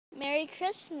Merry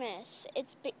Christmas.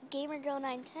 It's Gamer Girl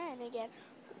 910 again.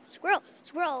 Squirrel,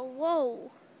 squirrel,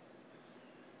 whoa.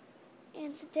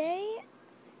 And today,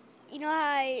 you know how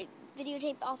I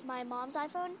videotaped off my mom's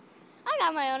iPhone? I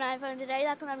got my own iPhone today.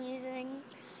 That's what I'm using.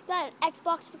 Got an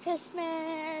Xbox for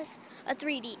Christmas, a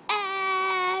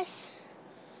 3DS,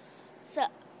 so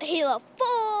Halo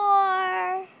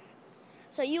 4.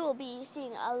 So you will be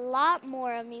seeing a lot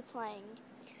more of me playing.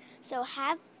 So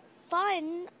have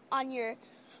fun on your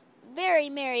very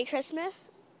Merry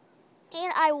Christmas.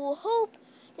 And I will hope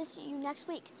to see you next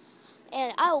week.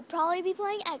 And I will probably be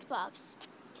playing Xbox.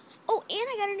 Oh, and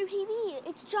I got a new TV.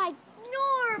 It's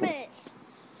ginormous.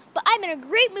 But I'm in a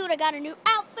great mood. I got a new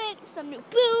outfit, some new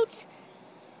boots.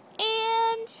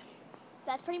 And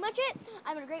that's pretty much it.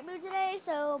 I'm in a great mood today,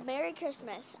 so Merry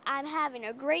Christmas. I'm having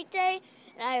a great day,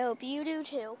 and I hope you do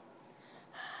too.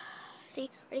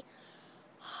 See? Ready?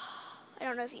 I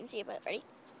don't know if you can see it, but ready?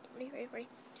 Ready, ready, ready.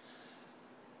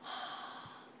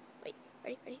 Wait,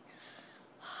 ready, ready.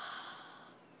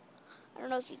 I don't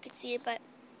know if you could see it, but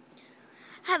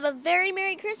have a very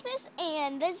Merry Christmas,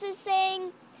 and this is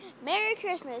saying Merry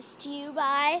Christmas to you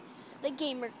by the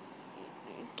Gamer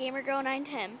Girl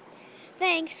 910.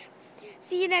 Thanks.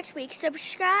 See you next week.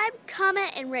 Subscribe,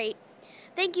 comment, and rate.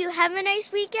 Thank you. Have a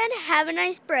nice weekend. Have a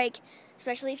nice break,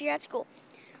 especially if you're at school.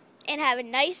 And have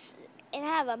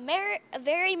a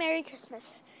very Merry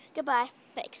Christmas. Goodbye.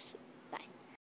 Thanks.